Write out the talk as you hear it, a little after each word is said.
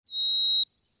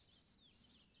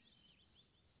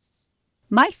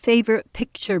My favorite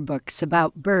picture books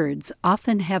about birds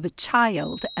often have a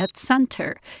child at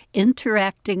center,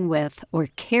 interacting with or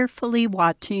carefully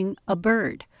watching a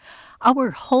bird.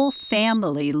 Our whole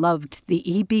family loved the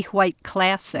E.B. White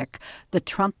classic, The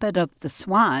Trumpet of the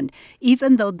Swan,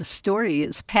 even though the story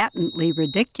is patently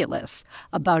ridiculous,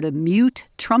 about a mute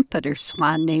trumpeter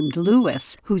swan named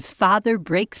Louis, whose father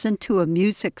breaks into a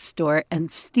music store and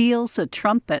steals a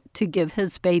trumpet to give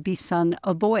his baby son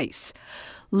a voice.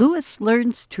 Louis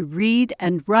learns to read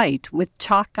and write with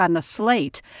chalk on a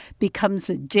slate, becomes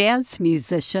a jazz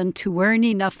musician to earn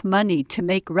enough money to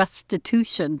make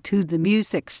restitution to the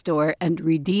music store and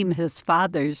redeem his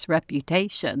father's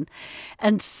reputation,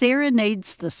 and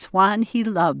serenades the swan he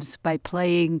loves by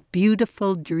playing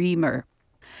Beautiful Dreamer.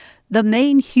 The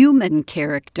main human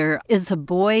character is a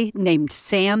boy named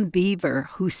Sam Beaver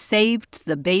who saved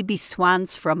the baby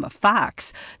swans from a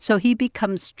fox, so he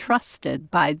becomes trusted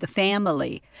by the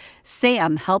family.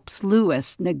 Sam helps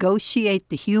Louis negotiate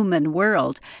the human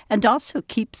world and also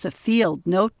keeps a field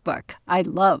notebook. I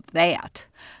love that.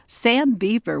 Sam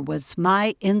Beaver was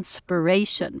my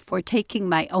inspiration for taking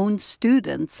my own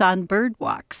students on bird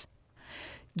walks.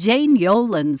 Jane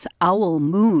Yolen's Owl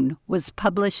Moon was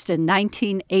published in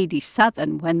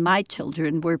 1987 when my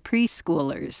children were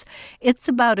preschoolers. It's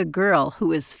about a girl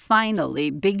who is finally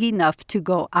big enough to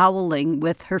go owling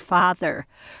with her father.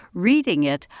 Reading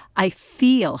it, I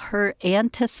feel her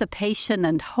anticipation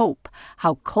and hope,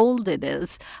 how cold it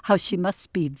is, how she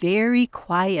must be very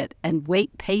quiet and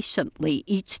wait patiently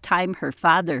each time her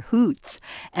father hoots,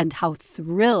 and how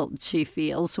thrilled she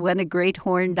feels when a great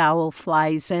horned owl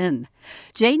flies in.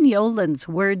 Jane Yolen's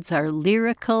words are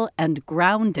lyrical and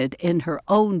grounded in her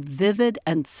own vivid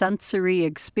and sensory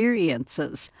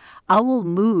experiences. Owl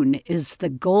Moon is the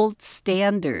gold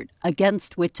standard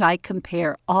against which I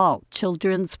compare all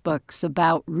children's books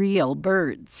about real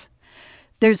birds.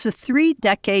 There's a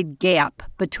 3-decade gap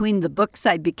between the books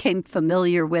I became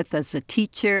familiar with as a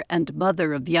teacher and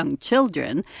mother of young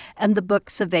children and the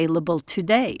books available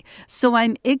today, so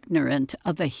I'm ignorant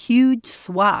of a huge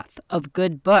swath of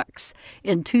good books.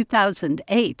 In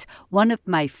 2008, one of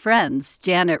my friends,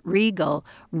 Janet Regal,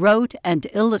 wrote and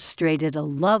illustrated a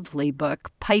lovely book,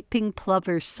 Piping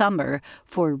Plover Summer,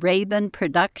 for Raven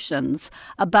Productions,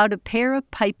 about a pair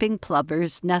of piping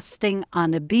plovers nesting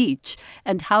on a beach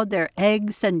and how their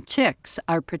eggs and chicks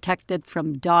are protected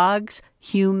from dogs,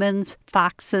 humans,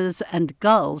 foxes, and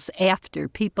gulls after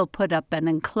people put up an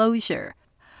enclosure.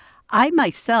 I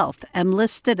myself am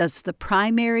listed as the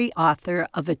primary author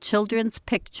of a children's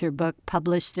picture book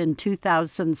published in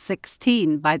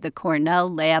 2016 by the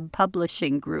Cornell Lab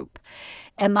Publishing Group.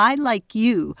 Am I Like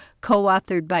You,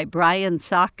 co-authored by Brian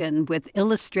Saucon with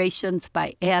illustrations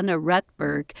by Anna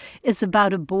Retberg, is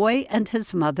about a boy and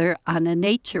his mother on a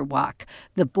nature walk,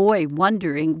 the boy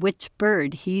wondering which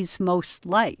bird he's most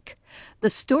like. The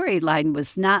storyline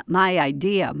was not my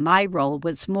idea. My role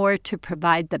was more to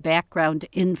provide the background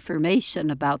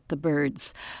information about the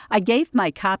birds. I gave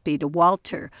my copy to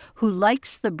Walter, who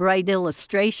likes the bright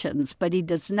illustrations, but he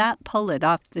does not pull it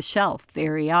off the shelf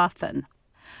very often.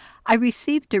 I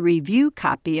received a review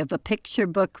copy of a picture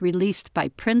book released by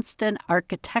Princeton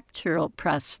Architectural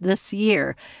Press this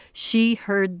year, She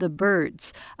Heard the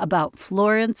Birds, about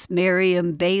Florence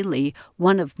Merriam Bailey,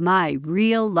 one of my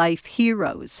real-life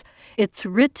heroes. It's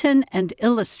written and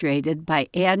illustrated by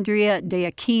Andrea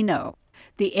D'Aquino.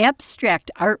 The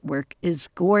abstract artwork is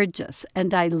gorgeous,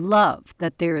 and I love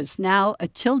that there is now a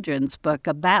children's book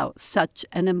about such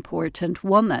an important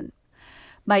woman.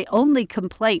 My only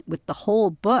complaint with the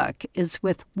whole book is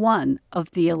with one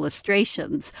of the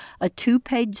illustrations, a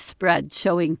 2-page spread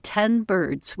showing 10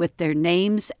 birds with their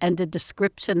names and a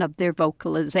description of their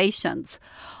vocalizations.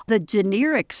 The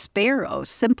generic sparrow,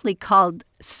 simply called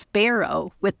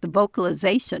sparrow with the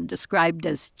vocalization described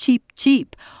as cheep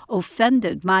cheep,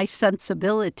 offended my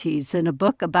sensibilities in a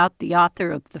book about the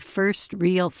author of the first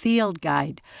real field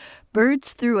guide.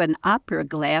 Birds Through an Opera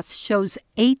Glass shows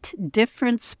 8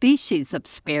 different species of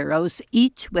sparrows,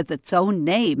 each with its own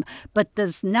name, but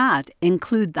does not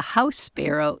include the house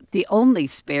sparrow, the only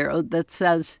sparrow that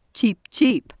says cheep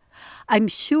cheep. I'm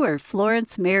sure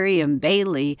Florence Merriam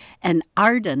Bailey, an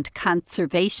ardent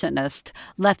conservationist,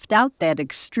 left out that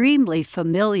extremely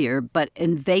familiar but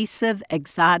invasive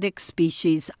exotic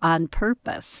species on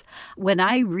purpose. When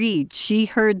I read She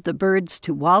Heard the Birds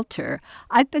to Walter,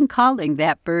 I've been calling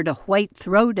that bird a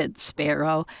white-throated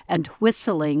sparrow and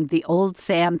whistling the old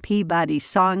Sam Peabody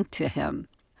song to him.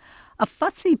 A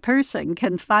fussy person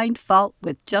can find fault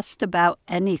with just about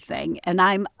anything, and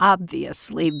I'm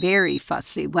obviously very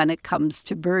fussy when it comes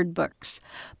to bird books.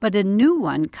 But a new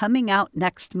one coming out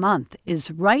next month is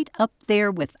right up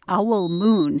there with Owl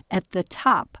Moon at the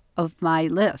top of my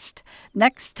list.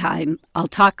 Next time, I'll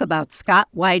talk about Scott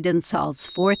Weidensaal's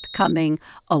forthcoming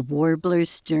A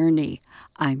Warbler's Journey.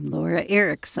 I'm Laura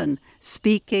Erickson,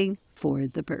 speaking for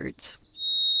the birds.